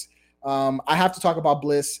choice. I have to talk about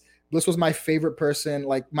Bliss. Bliss was my favorite person.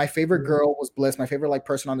 Like my favorite girl was Bliss. My favorite like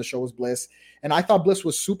person on the show was Bliss. And I thought Bliss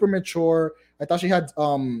was super mature. I thought she had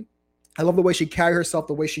I love the way she carried herself,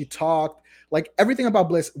 the way she talked, like everything about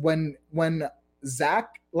Bliss. When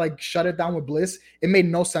Zach like shut it down with Bliss, it made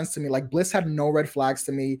no sense to me. Like Bliss had no red flags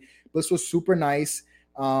to me. Bliss was super nice.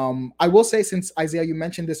 I will say, since Isaiah, you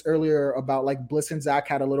mentioned this earlier about like Bliss and Zach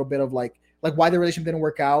had a little bit of like why the relationship didn't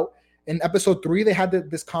work out. In episode 3, they had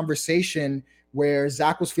this conversation where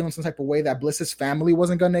Zach was feeling some type of way that Bliss's family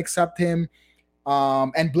wasn't going to accept him.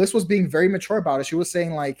 And Bliss was being very mature about it. She was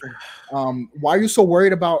saying like, why are you so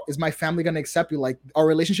worried about, is my family going to accept you? Like our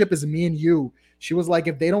relationship is me and you. She was like,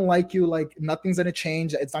 if they don't like you, like nothing's going to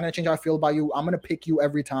change. It's not going to change how I feel about you. I'm going to pick you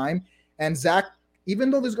every time. And Zach, even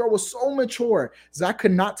though this girl was so mature, Zach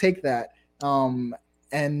could not take that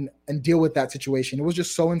and deal with that situation. It was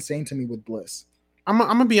just so insane to me with Bliss. I'm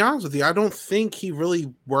gonna be honest with you. I don't think he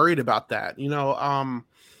really worried about that.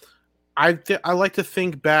 I like to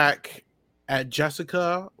think back at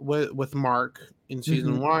Jessica with Mark in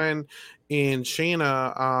season 1, and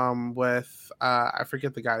Shayna with I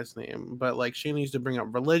forget the guy's name, but like Shayna used to bring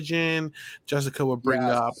up religion, Jessica would bring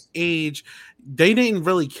up age. They didn't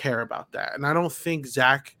really care about that, and I don't think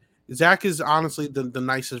Zach is honestly the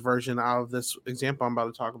nicest version out of this example I'm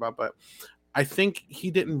about to talk about, but I think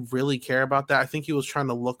he didn't really care about that. I think he was trying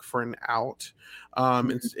to look for an out. Now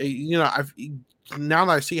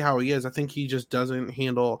that I see how he is, I think he just doesn't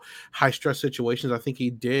handle high stress situations. I think he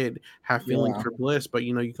did have feelings for Bliss, but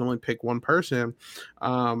you can only pick one person.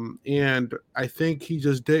 And I think he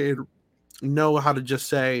just didn't know how to just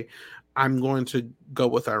say, I'm going to go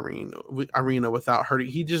with Irina without hurting.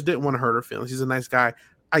 He just didn't want to hurt her feelings. He's a nice guy.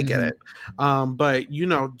 I get it. But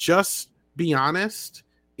just be honest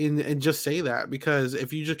and just say that, because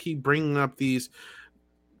if you just keep bringing up these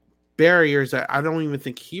barriers that I don't even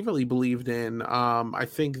think he really believed in, I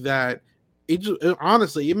think that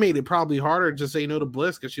honestly, it made it probably harder to say no to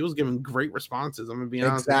Bliss, because she was giving great responses. I'm gonna be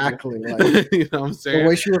honest exactly with you. like you know what I'm saying? The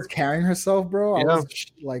way she was carrying herself, bro, I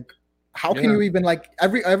was like, how can you even like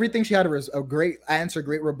everything she had was a great answer,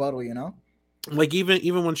 great rebuttal, like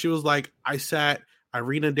even when she was like, I sat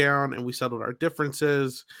Irina down and we settled our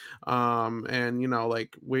differences, and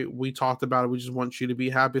like we talked about it, we just want you to be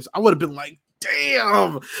happy. I would have been like,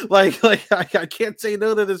 damn, like I can't say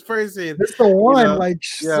no to this person. It's the one,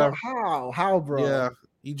 so how, bro? Yeah,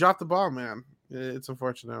 you dropped the ball, man. It's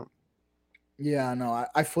unfortunate. Yeah, no,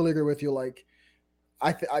 I fully agree with you. Like,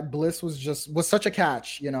 Bliss was such a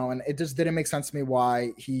catch, and it just didn't make sense to me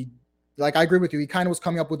why he, like, I agree with you. He kind of was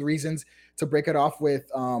coming up with reasons to break it off with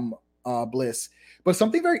Bliss. But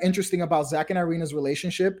something very interesting about Zach and Irina's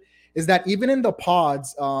relationship is that even in the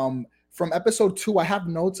pods, from episode 2, I have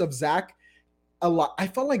notes of Zach a lot. I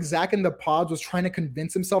felt like Zach in the pods was trying to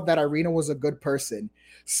convince himself that Irina was a good person.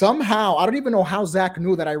 Somehow, I don't even know how Zach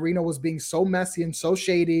knew that Irina was being so messy and so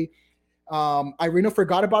shady. Irina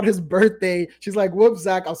forgot about his birthday. She's like, whoops,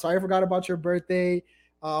 Zach, I'm sorry I forgot about your birthday.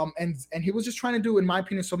 And he was just trying to do, in my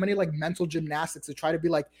opinion, so many like mental gymnastics to try to be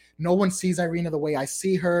like, no one sees Irina the way I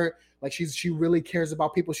see her. Like she really cares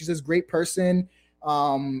about people. She's this great person.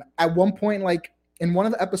 At one point, like in one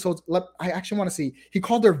of the episodes, I actually want to see, he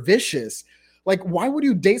called her vicious. Like, why would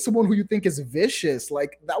you date someone who you think is vicious?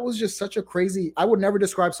 Like, that was just such a crazy, I would never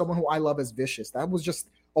describe someone who I love as vicious. That was just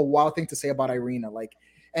a wild thing to say about Irina. Like,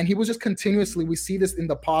 and he was just continuously, we see this in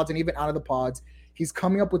the pods and even out of the pods, he's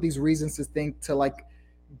coming up with these reasons to like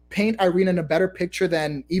paint Irina in a better picture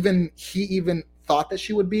than he even thought that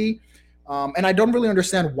she would be. And I don't really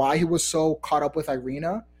understand why he was so caught up with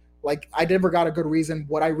Irina. Like, I never got a good reason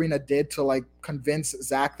what Irina did to like convince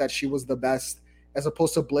Zach that she was the best, as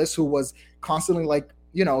opposed to Bliss, who was constantly like,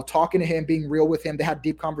 talking to him, being real with him. They had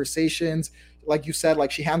deep conversations. Like you said,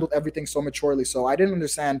 like she handled everything so maturely. So I didn't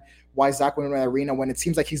understand why Zach went with Irina when it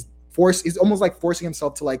seems like he's almost like forcing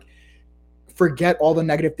himself to like forget all the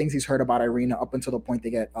negative things he's heard about Irina up until the point they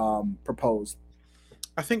get proposed.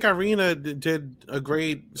 I think Irina did a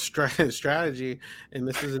great strategy, and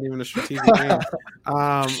this isn't even a strategic thing.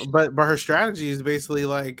 But her strategy is basically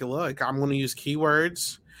like, look, I'm going to use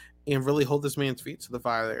keywords and really hold this man's feet to the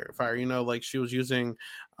fire. Like she was using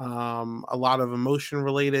a lot of emotion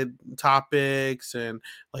related topics, and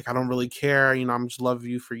like, I don't really care. I'm just love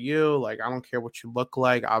you for you. Like, I don't care what you look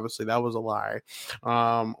like. Obviously, that was a lie.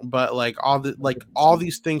 But like all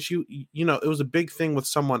these things, it was a big thing with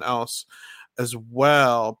someone else as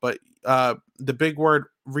well. But the big word,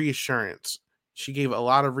 reassurance. She gave a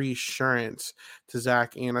lot of reassurance to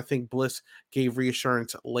Zach, and I think Bliss gave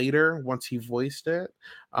reassurance later once he voiced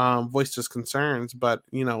his concerns. But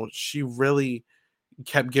she really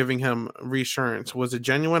kept giving him reassurance. Was it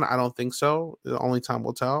genuine? I don't think so. Only time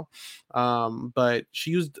will tell. But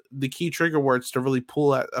she used the key trigger words to really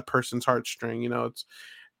pull at a person's heartstring. It's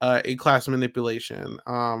a class manipulation.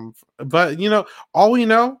 But all we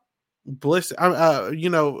know, Bliss,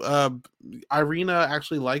 Irina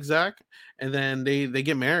actually likes Zach, and then they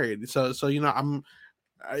get married. So I'm.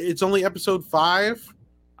 It's only episode 5.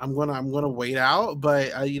 I'm gonna wait out,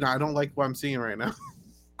 but I don't like what I'm seeing right now.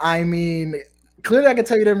 I mean, clearly I can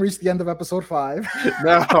tell you didn't reach the end of episode 5.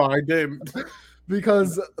 No, I didn't.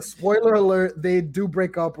 Because spoiler alert, they do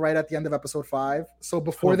break up right at the end of episode 5. So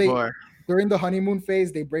before during the honeymoon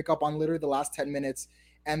phase, they break up on literally the last 10 minutes,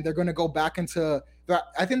 and they're going to go back into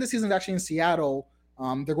I think the season's actually in Seattle.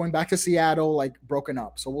 They're going back to Seattle, like broken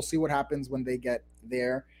up. So we'll see what happens when they get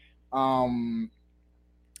there.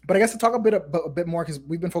 But I guess to talk a bit more, because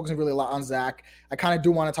we've been focusing really a lot on Zach, I kind of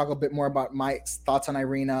do want to talk a bit more about my thoughts on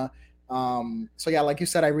Irina. So yeah, like you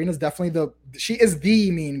said, Irina's definitely she is the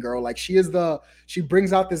mean girl. Like she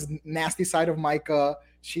brings out this nasty side of Micah.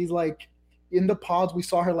 She's like, in the pods, we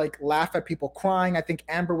saw her like laugh at people crying. I think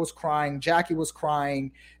Amber was crying. Jackie was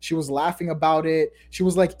crying. She was laughing about it. She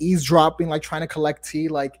was like eavesdropping, like trying to collect tea.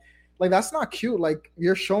 Like that's not cute. Like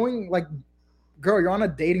you're showing, like, girl, you're on a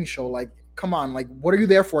dating show. Like, come on. Like, what are you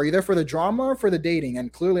there for? Are you there for the drama or for the dating?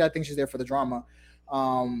 And clearly I think she's there for the drama.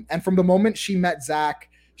 And from the moment she met Zach,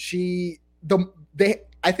 I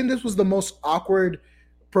think this was the most awkward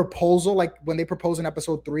proposal. Like when they proposed in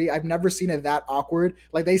episode 3, I've never seen it that awkward.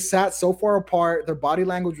 Like they sat so far apart, their body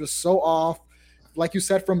language was so off. Like you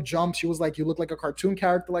said, from jump, she was like, you look like a cartoon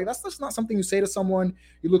character. Like that's just not something you say to someone.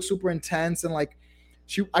 You look super intense. And like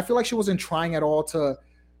I feel like she wasn't trying at all to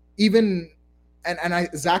even, and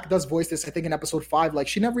Zach does voice this, I think, in episode 5. Like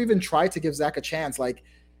she never even tried to give Zach a chance. Like,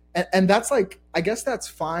 and that's like, I guess that's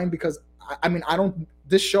fine, because I mean,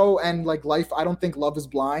 this show and like life, I don't think Love is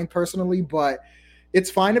Blind personally, but it's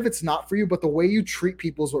fine if it's not for you. But the way you treat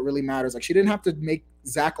people is what really matters. Like she didn't have to make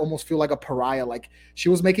Zach almost feel like a pariah. Like she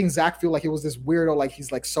was making Zach feel like he was this weirdo, like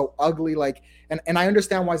he's like so ugly. Like, and I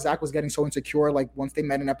understand why Zach was getting so insecure, like once they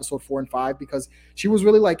met in episode 4 and 5, because she was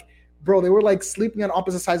really like, bro, they were like sleeping on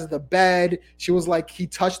opposite sides of the bed. She was like, he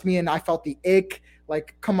touched me and I felt the ick.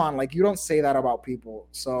 Like, come on, like you don't say that about people.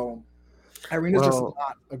 So Irina's just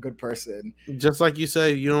not a good person. Just like you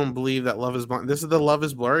said, you don't believe that Love is Blind. This is the Love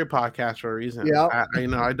is Blurry podcast for a reason. Yeah,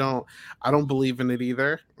 I don't believe in it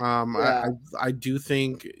either. I do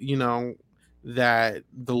think that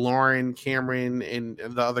the Lauren, Cameron, and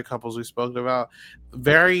the other couples we spoke about,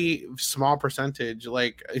 very small percentage.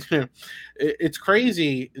 Like it's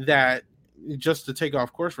crazy that, just to take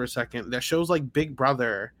off course for a second, that shows like Big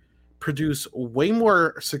Brother produce way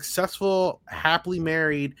more successful, happily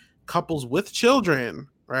married couples with children,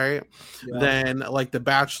 right? Yeah. Than like The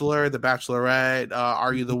Bachelor, The Bachelorette,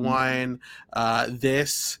 Are You the One?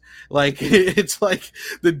 This, like, it's like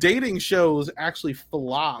the dating shows actually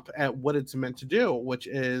flop at what it's meant to do, which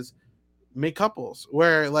is make couples.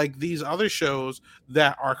 Where like these other shows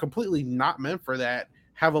that are completely not meant for that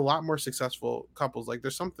have a lot more successful couples. Like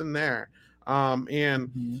there's something there.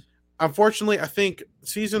 Unfortunately, I think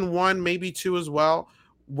season 1, maybe 2 as well,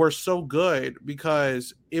 were so good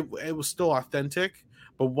because it was still authentic.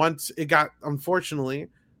 But once it got, unfortunately,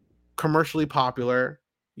 commercially popular,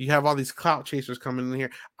 you have all these clout chasers coming in here.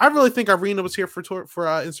 I really think Irina was here for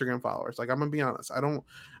Instagram followers. Like, I'm gonna be honest. And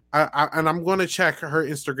I'm going to check her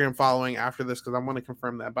Instagram following after this because I want to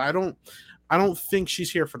confirm that. But I don't think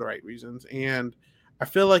she's here for the right reasons. And I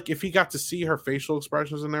feel like if he got to see her facial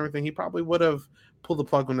expressions and everything, he probably would have pulled the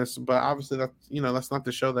plug on this. But obviously, that's not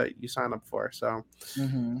the show that you sign up for. So,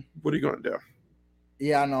 What are you going to do?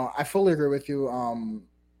 Yeah, no, I fully agree with you.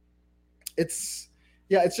 It's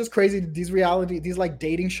just crazy. These like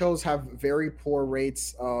dating shows have very poor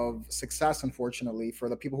rates of success, unfortunately, for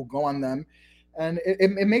the people who go on them. And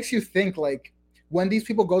it makes you think, like, when these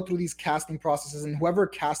people go through these casting processes, and whoever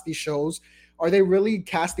casts these shows, are they really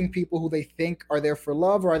casting people who they think are there for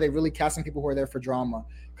love, or are they really casting people who are there for drama?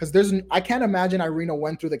 Because I can't imagine Irina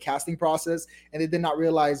went through the casting process and they did not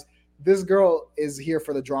realize this girl is here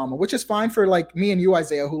for the drama, which is fine for like me and you,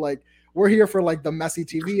 Isaiah, who like we're here for like the messy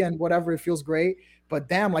TV and whatever. It feels great, but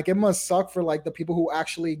damn, like it must suck for like the people who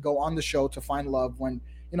actually go on the show to find love, when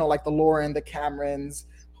like the Lauren, the Camerons,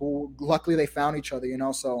 who luckily they found each other.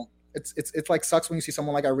 So it's like sucks when you see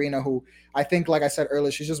someone like Irina, who I think, like I said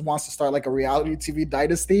earlier, she just wants to start like a reality TV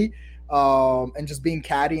dynasty, and just being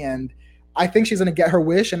catty. And I think she's gonna get her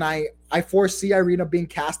wish, and I foresee Irina being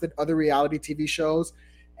cast at other reality TV shows,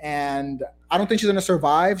 and I don't think she's gonna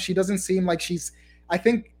survive. She doesn't seem like I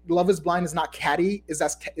think Love is Blind is not catty,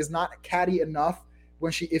 is not catty enough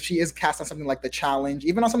if she is cast on something like The Challenge,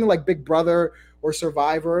 even on something like Big Brother or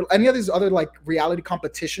Survivor, any of these other like reality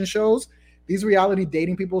competition shows, these reality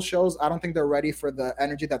dating people shows, I don't think they're ready for the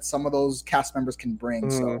energy that some of those cast members can bring.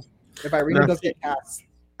 So if Irina does get cast,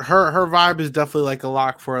 her vibe is definitely like a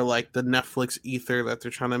lock for like the Netflix ether that they're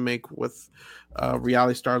trying to make with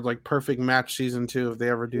reality stars, like Perfect Match season 2. If they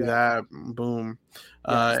ever do that, boom.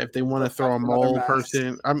 yes, If they want to throw a mole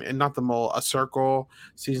person, I mean not the mole, a circle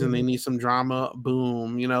season, they need some drama,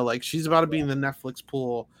 boom. You know, like she's about to be in the Netflix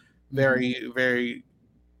pool very, very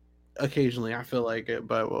occasionally. I feel like it,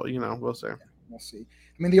 but well, you know, we'll see. We'll see.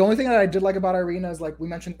 I mean, the only thing that I did like about Irina is like we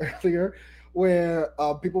mentioned earlier, where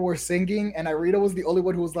people were singing, and Irina was the only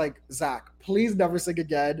one who was like, "Zach, please never sing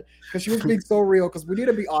again," because she was being so real. Because we need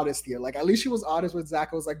to be honest here. Like, at least she was honest with Zach.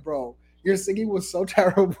 I was like, "Bro, your singing was so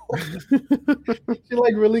terrible." She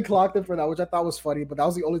like really clocked it for that, which I thought was funny. But that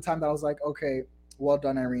was the only time that I was like, "Okay, well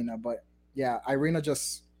done, Irina." But yeah, Irina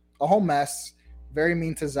just a whole mess. Very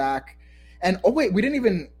mean to Zach. And oh wait, we didn't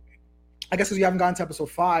even. I guess because you haven't gotten to episode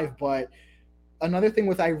 5, but another thing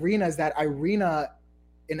with Irina is that Irina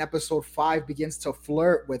in episode 5 begins to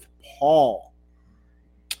flirt with Paul.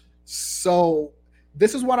 So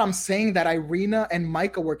this is what I'm saying, that Irina and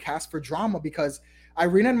Micah were cast for drama, because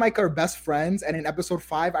Irina and Micah are best friends, and in episode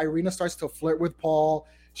 5 Irina starts to flirt with Paul.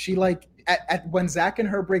 She like when Zach and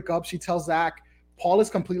her break up, she tells Zach, Paul is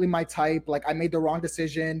completely my type, like I made the wrong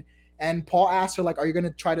decision. And Paul asks her like, are you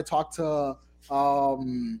gonna try to talk to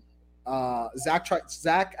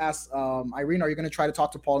Zach asks Irina, are you going to try to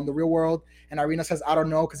talk to Paul in the real world? And Irina says, I don't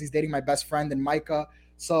know, because he's dating my best friend and Micah.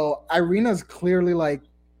 So Irina's clearly like,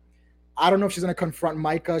 I don't know if she's going to confront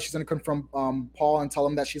Micah. She's going to confront Paul and tell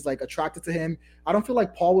him that she's like attracted to him. I don't feel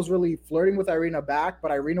like Paul was really flirting with Irina back,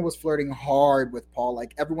 but Irina was flirting hard with Paul.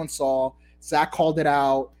 Like everyone saw, Zach called it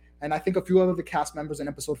out. And I think a few other the cast members in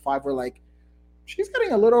episode 5 were like, she's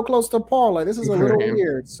getting a little close to Paul. Like this is a little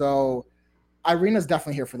weird. So Irina's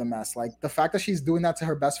definitely here for the mess. Like the fact that she's doing that to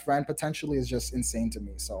her best friend potentially is just insane to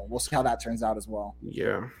me. So we'll see how that turns out as well.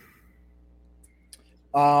 Yeah.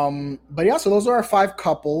 But yeah, so those are our 5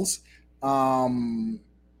 couples. So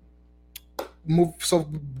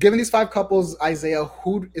given these 5 couples, Isaiah,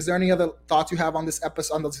 who is there any other thoughts you have on this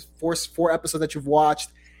episode, on those four episodes that you've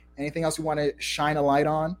watched? Anything else you want to shine a light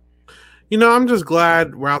on? You know, I'm just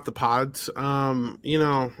glad we're out the pods. You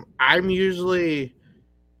know, I'm usually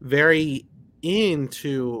very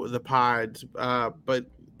into the pods, but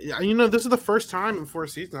you know, this is the first time in 4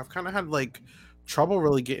 seasons I've kind of had like trouble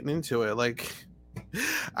really getting into it. Like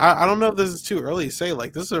I don't know if this is too early to say,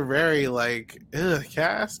 like this is a very like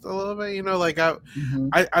cast a little bit, you know, like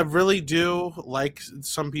I really do like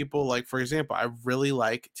some people, like for example, I really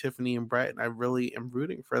like Tiffany and Brett, and I really am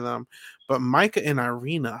rooting for them. But Micah and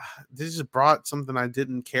Irina, this just brought something I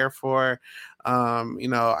didn't care for. You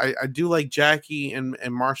know, I do like Jackie and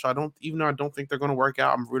Marshall. Even though I don't think they're going to work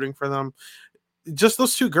out, I'm rooting for them. Just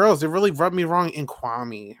those 2 girls, they really rubbed me wrong. In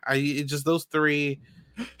Kwame, just those 3.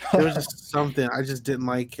 There was just something I just didn't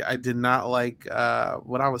like. I did not like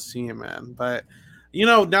what I was seeing, man. But you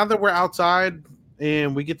know, now that we're outside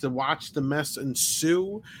and we get to watch the mess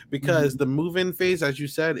ensue, because the move-in phase, as you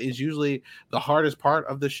said, is usually the hardest part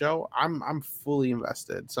of the show, I'm fully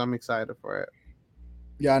invested, so I'm excited for it.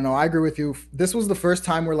 Yeah, no, I agree with you. This was the first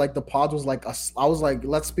time where like the pod was like I was like,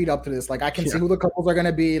 let's speed up to this. Like I can see who the couples are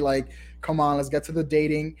gonna be. Like, come on, let's get to the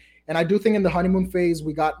dating. And I do think in the honeymoon phase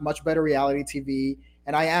we got much better reality TV.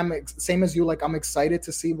 And I am same as you. Like I'm excited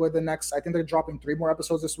to see where the next. I think they're dropping 3 more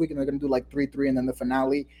episodes this week, and they're gonna do like 3, and then the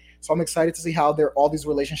finale. So I'm excited to see how all these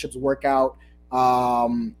relationships work out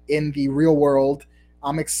in the real world.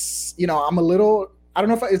 I'm a little. I don't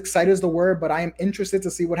know if excited is the word, but I am interested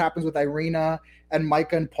to see what happens with Irina and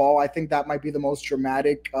Micah and Paul. I think that might be the most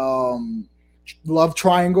dramatic love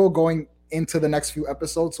triangle going into the next few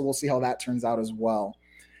episodes. So we'll see how that turns out as well.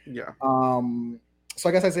 Yeah. So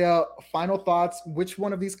I guess Isaiah, final thoughts. Which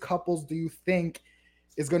one of these couples do you think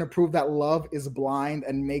is going to prove that love is blind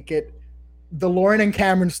and make it the Lauren and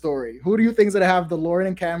Cameron story? Who do you think is going to have the Lauren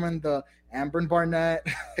and Cameron, the Amber and Barnett,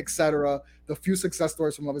 etc., the few success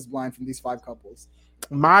stories from Love is Blind from these 5 couples?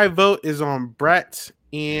 My vote is on Brett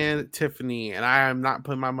and Tiffany, and I am not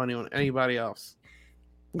putting my money on anybody else.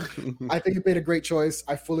 I think you made a great choice.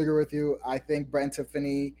 I fully agree with you. I think Brett and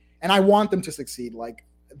Tiffany, and I want them to succeed. Like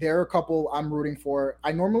they're a couple I'm rooting for.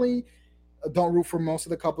 I normally don't root for most of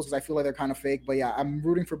the couples because I feel like they're kind of fake. But yeah, I'm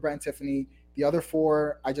rooting for Brett and Tiffany. The other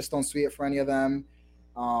 4, I just don't see it for any of them.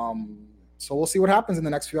 So we'll see what happens in the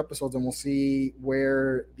next few episodes, and we'll see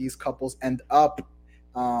where these couples end up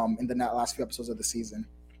in the last few episodes of the season.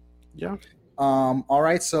 Yeah. All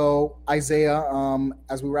right, so Isaiah,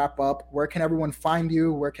 as we wrap up, where can everyone find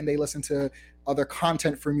you? Where can they listen to other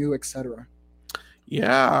content from you, etc.?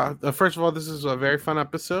 Yeah. First of all, this is a very fun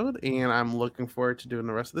episode, and I'm looking forward to doing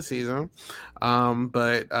the rest of the season.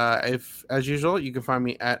 But if, as usual, you can find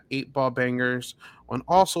me at 8 Ball Bangers on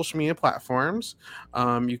all social media platforms.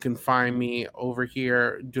 You can find me over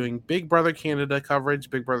here doing Big Brother Canada coverage,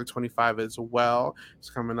 Big Brother 25 as well. It's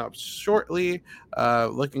coming up shortly.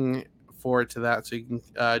 Looking forward to that. So you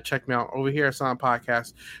can check me out over here at Silent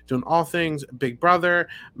Podcast, doing all things Big Brother,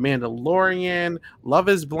 Mandalorian, Love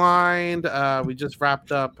is Blind. We just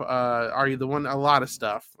wrapped up Are You the One? A lot of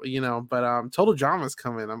stuff, but Total Drama's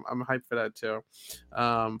coming. I'm hyped for that too.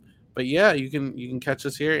 But yeah, you can catch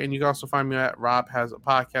us here, and you can also find me at Rob Has a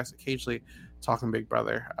Podcast, occasionally talking Big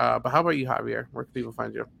Brother. But how about you, Javier? Where can people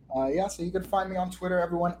find you? Yeah, so you can find me on Twitter,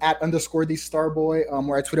 everyone, at _ the Starboy,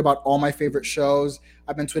 where I tweet about all my favorite shows.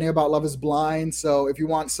 I've been tweeting about Love is Blind. So if you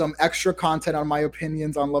want some extra content on my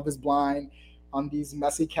opinions on Love is Blind, on these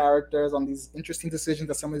messy characters, on these interesting decisions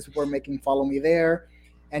that some of these people are making, follow me there.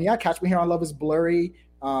 And yeah, catch me here on Love is Blurry.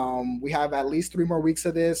 We have at least 3 more weeks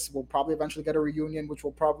of this. We'll probably eventually get a reunion, which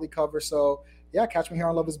we'll probably cover. So yeah, catch me here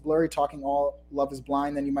on Love is Blurry, talking all Love is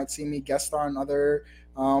Blind. And you might see me guest star on other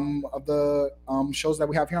of the shows that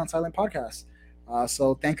we have here on Silent Podcast.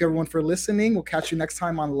 So thank everyone for listening. We'll catch you next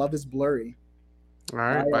time on Love is Blurry. All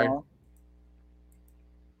right, Bye, bye. y'all.